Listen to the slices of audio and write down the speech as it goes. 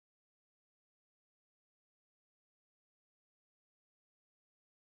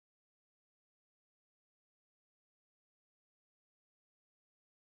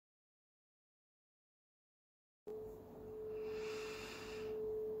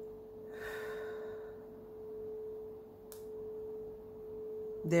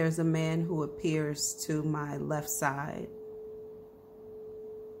There's a man who appears to my left side,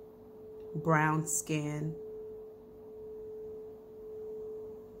 brown skin,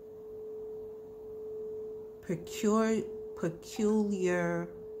 peculiar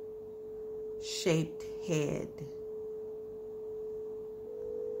shaped head,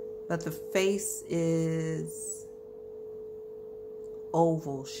 but the face is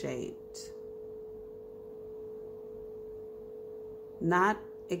oval shaped, not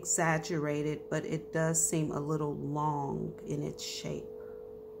exaggerated, but it does seem a little long in its shape.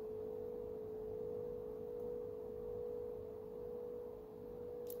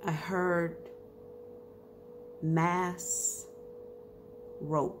 I heard mass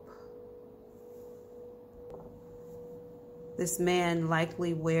rope. This man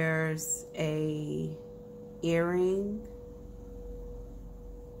likely wears a earring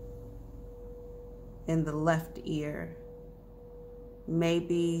in the left ear,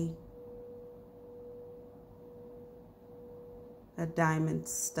 maybe a diamond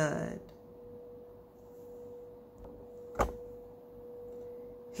stud.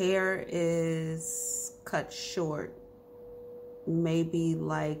 Hair is cut short, maybe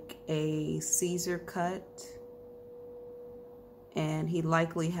like a Caesar cut, and he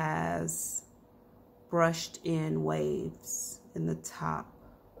likely has brushed in waves in the top.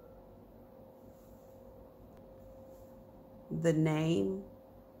 The name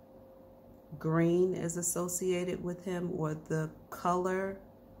green is associated with him, or the color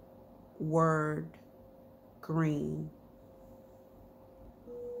word green.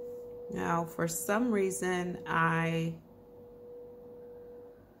 Now, for some reason, I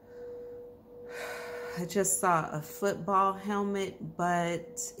just saw a football helmet,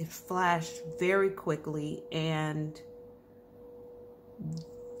 but it flashed very quickly, and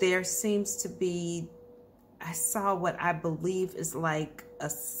there seems to be, I saw what I believe is like a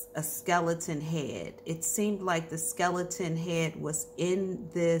skeleton head. It seemed like the skeleton head was in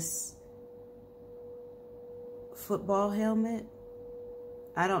this football helmet.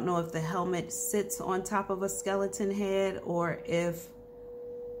 I don't know if the helmet sits on top of a skeleton head or if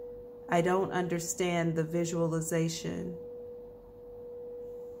I don't understand the visualization.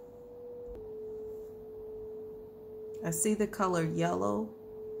 I see the color yellow.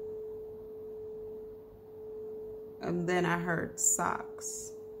 And then I heard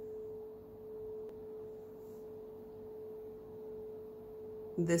socks.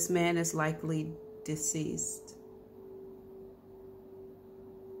 This man is likely deceased.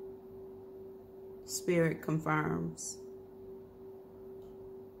 Spirit confirms.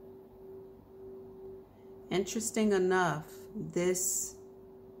 Interesting enough, this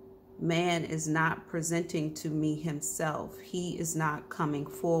man is not presenting to me himself. He is not coming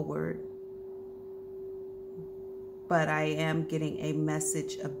forward. But I am getting a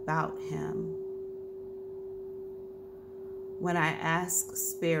message about him. When I ask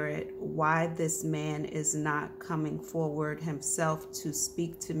Spirit why this man is not coming forward himself to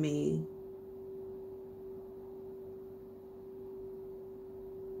speak to me,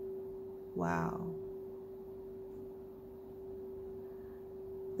 wow.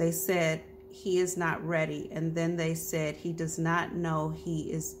 They said he is not ready, and then they said he does not know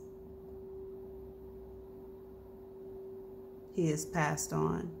he is passed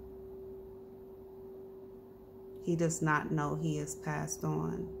on. He does not know he is passed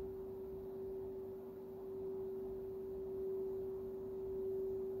on.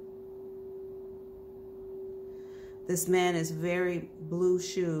 This man is very blue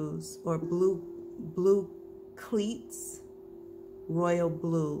shoes, or blue cleats, royal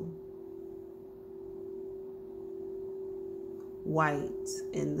blue, white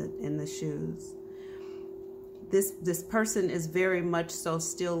in the shoes. This person is very much so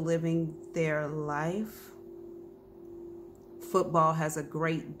still living their life. Football has a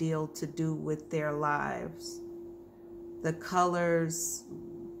great deal to do with their lives. The colors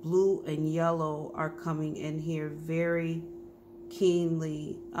blue and yellow are coming in here very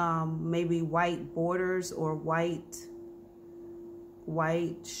keenly. Maybe white borders or white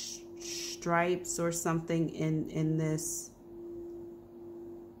stripes or something in this.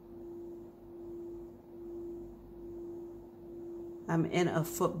 I'm in a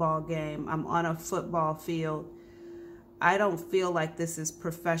football game. I'm on a football field. I don't feel like this is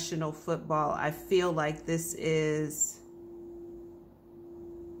professional football. I feel like this is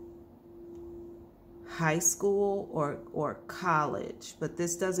high school or college, but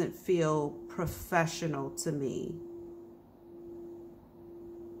this doesn't feel professional to me.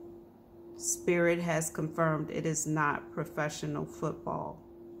 Spirit has confirmed it is not professional football.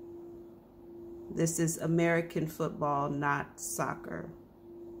 This is American football, not soccer.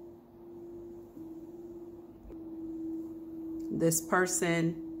 This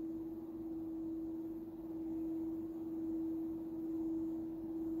person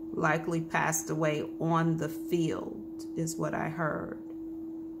likely passed away on the field, is what I heard.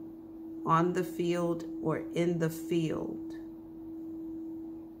 On the field or in the field.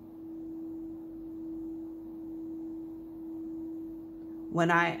 When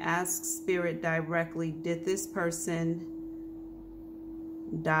I ask Spirit directly, did this person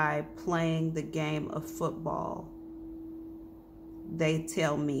die playing the game of football? They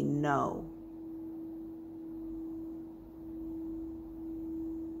tell me no.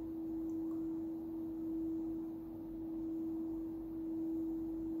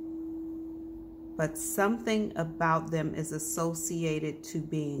 But something about them is associated to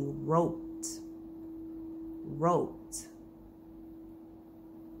being roped. Roped.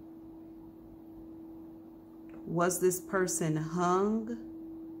 Was this person hung?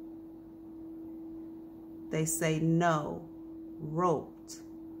 They say no, roped.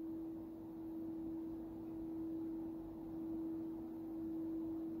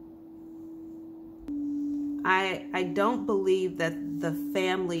 I don't believe that the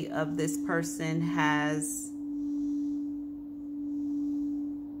family of this person has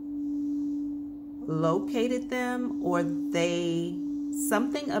located them, or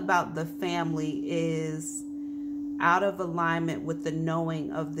something about the family is out of alignment with the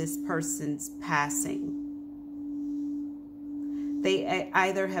knowing of this person's passing. They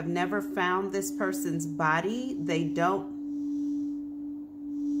either have never found this person's body,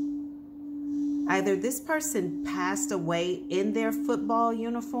 either this person passed away in their football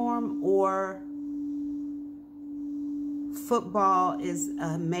uniform, or football is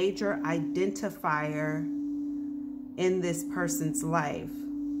a major identifier in this person's life.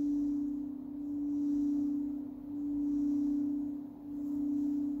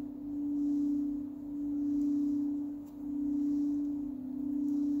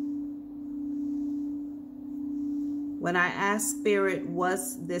 When I asked Spirit,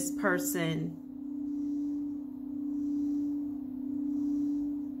 was this person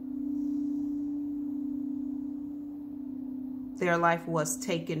their life was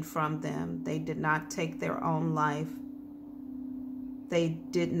taken from them. They did not take their own life. They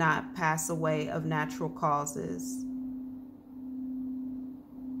did not pass away of natural causes.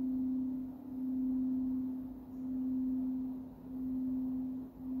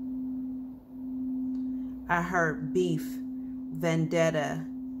 I heard beef, vendetta,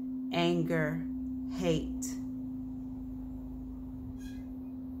 anger, hate.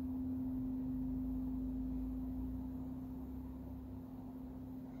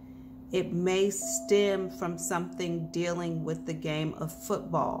 It may stem from something dealing with the game of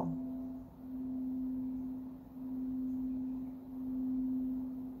football.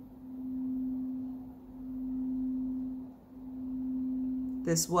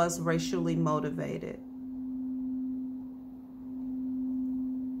 This was racially motivated.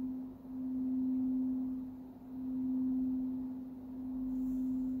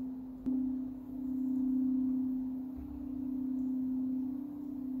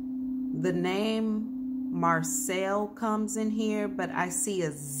 The name Marcel comes in here, but I see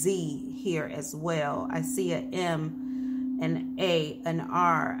a Z here as well. I see an M, an A, an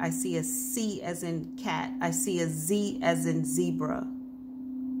R. I see a C as in cat. I see a Z as in zebra.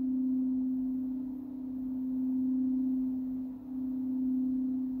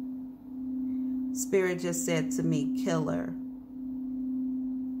 Spirit just said to me, killer.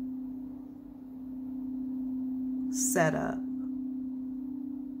 Set up.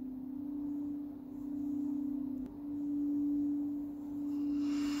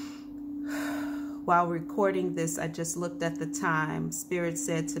 While recording this, I just looked at the time. Spirit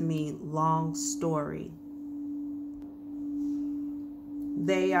said to me, long story.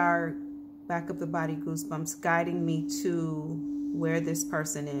 They are, back of the body goosebumps, guiding me to where this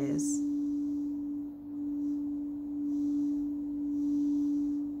person is.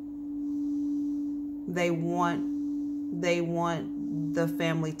 They want the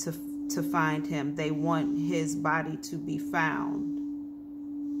family to find him. They want his body to be found.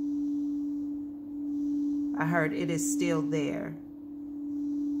 I heard it is still there.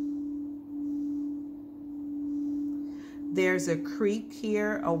 There's a creek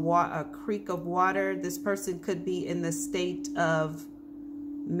here, a creek of water. This person could be in the state of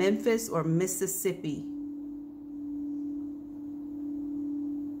Memphis or Mississippi.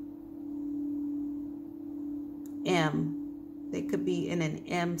 M. They could be in an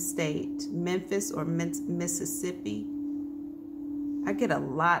M state, Memphis or Mississippi. I get a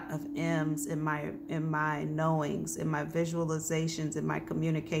lot of M's in my knowings, in my visualizations, in my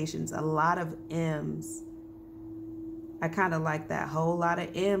communications, a lot of M's. I kind of like that whole lot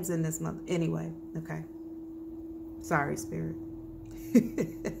of M's in this month. Anyway, okay. Sorry, Spirit.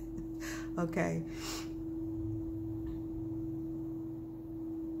 Okay.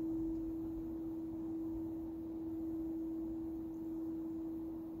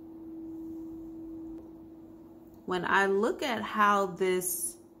 When I look at how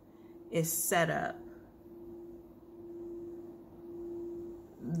this is set up,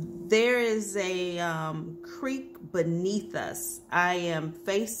 there is a creek beneath us. I am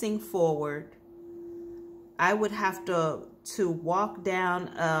facing forward. I would have to walk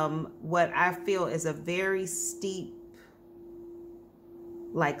down what I feel is a very steep,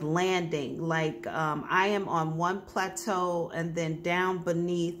 like, landing. Like, I am on one plateau, and then down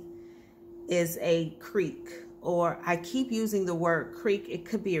beneath is a creek. Or I keep using the word creek. It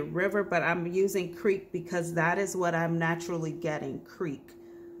could be a river, but I'm using creek because that is what I'm naturally getting, creek.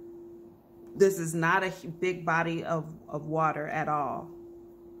 This is not a big body of water at all.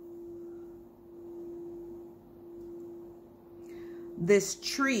 This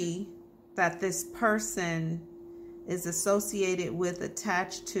tree that this person is associated with,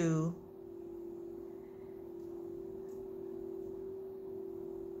 attached to,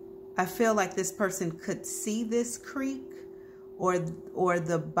 I feel like this person could see this creek, or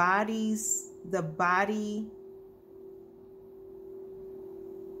the body.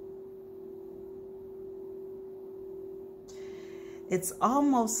 It's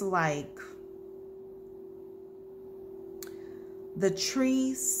almost like the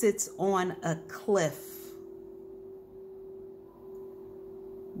tree sits on a cliff.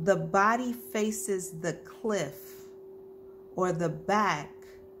 The body faces the cliff, or the back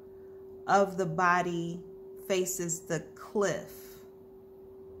of the body faces the cliff.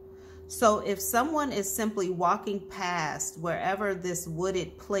 So if someone is simply walking past wherever this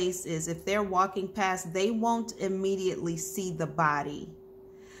wooded place is, if they're walking past, they won't immediately see the body.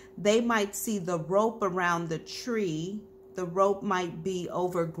 They might see the rope around the tree. The rope might be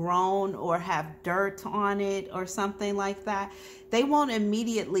overgrown or have dirt on it or something like that. They won't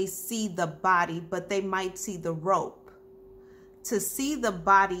immediately see the body, but they might see the rope. To see the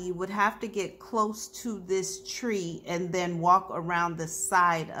body, you would have to get close to this tree and then walk around the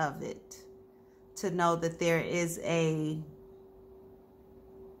side of it to know that there is a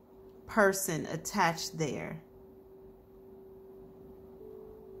person attached there.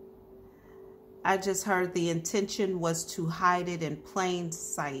 I just heard the intention was to hide it in plain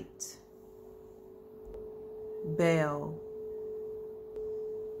sight. Bell.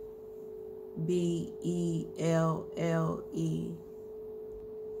 B-E-L-L-E.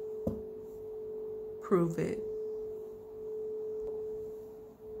 Prove it.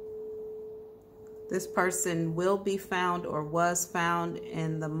 This person will be found, or was found,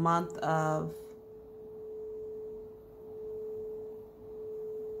 in the month of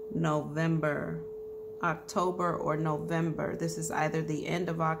November, October or November. This is either the end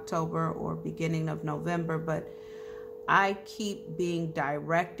of October or beginning of November, but I keep being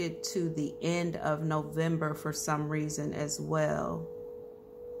directed to the end of November for some reason as well.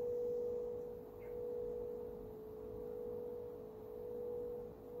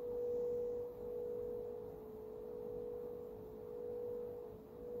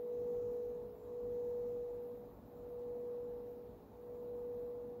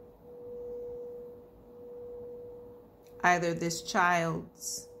 Either this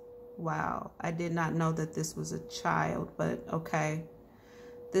child's, wow, I did not know that this was a child, but okay.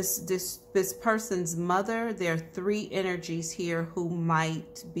 This person's mother, there are three energies here who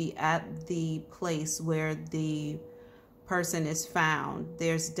might be at the place where the person is found.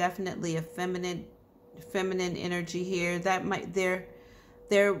 There's definitely a feminine energy here. That might, there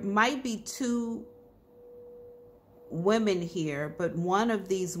might be two women here, but one of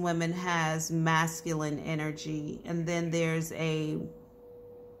these women has masculine energy, and then there's a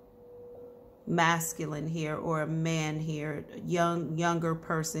masculine here, or a man here, younger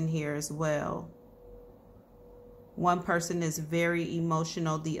person here as well. One person is very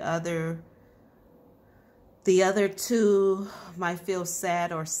emotional. The other two might feel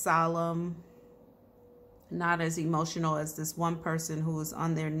sad or solemn, not as emotional as this one person who is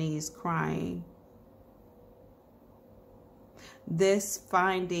on their knees crying. This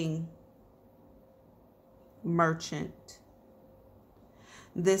finding merchant.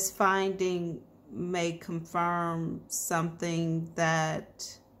 This finding may confirm something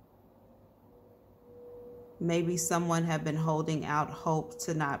that maybe someone had been holding out hope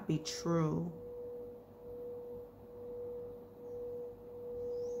to not be true.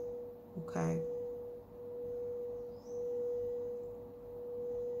 Okay.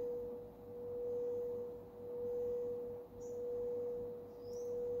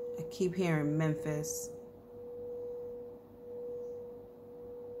 keep hearing Memphis.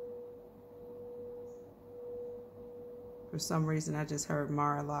 For some reason, I just heard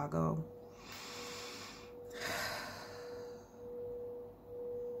Mar-a-Lago.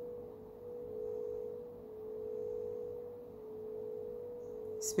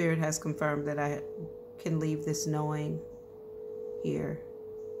 Spirit has confirmed that I can leave this knowing here.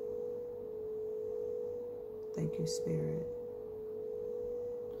 Thank you, Spirit.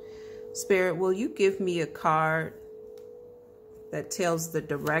 Spirit, will you give me a card that tells the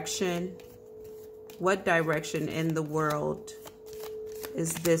direction? What direction in the world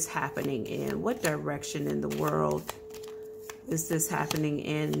is this happening in? What direction in the world is this happening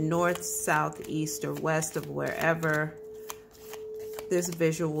in? North, south, east, or west of wherever this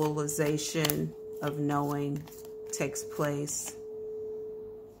visualization of knowing takes place.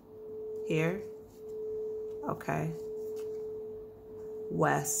 Here? Okay.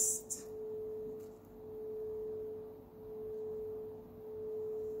 West.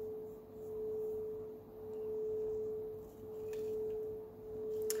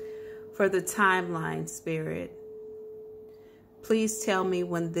 For the timeline, Spirit, please tell me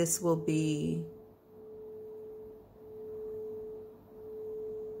when this will be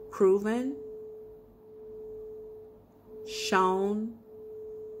proven, shown,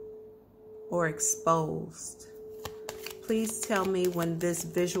 or exposed. Please tell me when this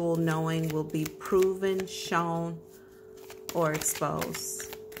visual knowing will be proven, shown, or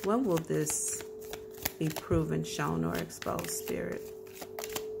exposed. When will this be proven, shown, or exposed, Spirit?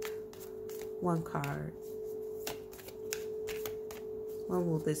 One card. When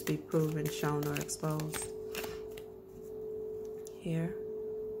will this be proven, shown, or exposed? Here.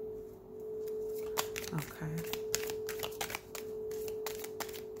 Okay.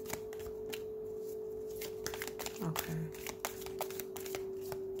 Okay.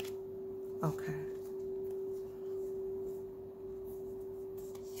 Okay.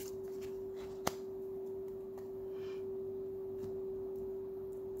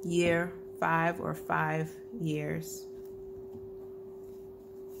 Year 5 or 5 years.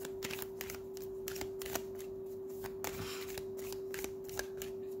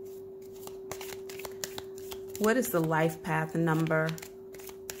 What is the life path number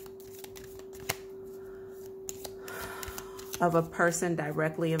of a person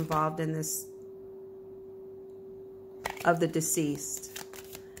directly involved in this, of the deceased?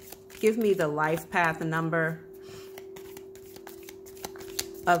 Give me the life path number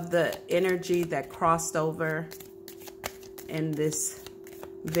of the energy that crossed over in this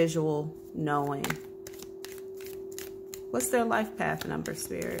visual knowing. What's their life path number,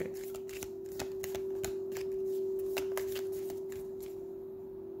 Spirit?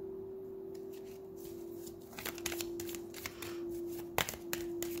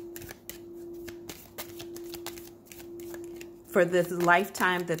 For this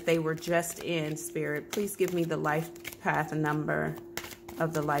lifetime that they were just in, Spirit, please give me the life path number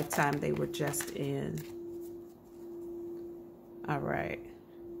of the lifetime they were just in. All right.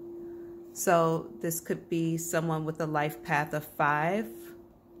 So this could be someone with a life path of 5,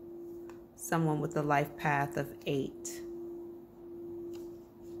 someone with a life path of 8.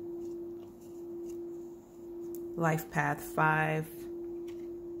 Life path 5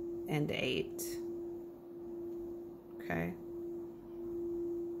 and 8. Okay.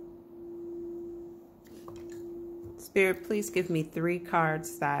 Spirit, please give me 3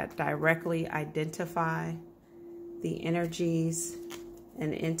 cards that directly identify the energies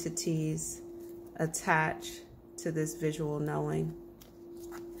and entities attached to this visual knowing.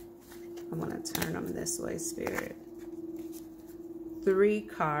 I'm going to turn them this way, Spirit. 3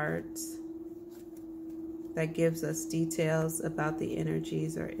 cards that gives us details about the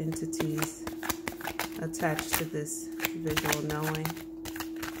energies or entities attached to this visual knowing.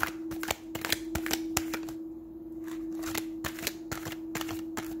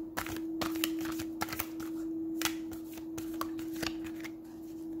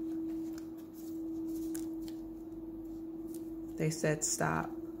 They said stop.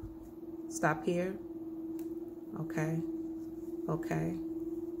 Stop here. Okay. Okay.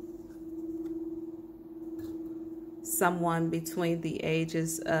 Someone between the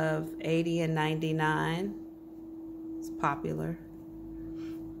ages of 80 and 99. It's popular.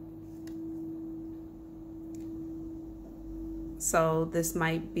 So this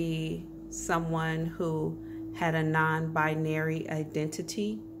might be someone who had a non-binary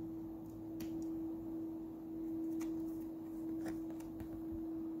identity.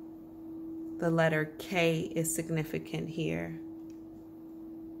 The letter K is significant here.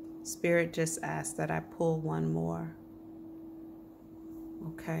 Spirit just asked that I pull one more.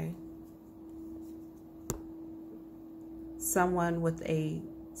 Okay. someone with a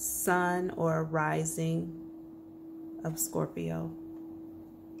sun or a rising of Scorpio.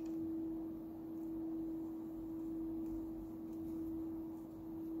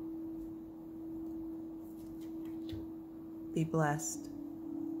 Be blessed.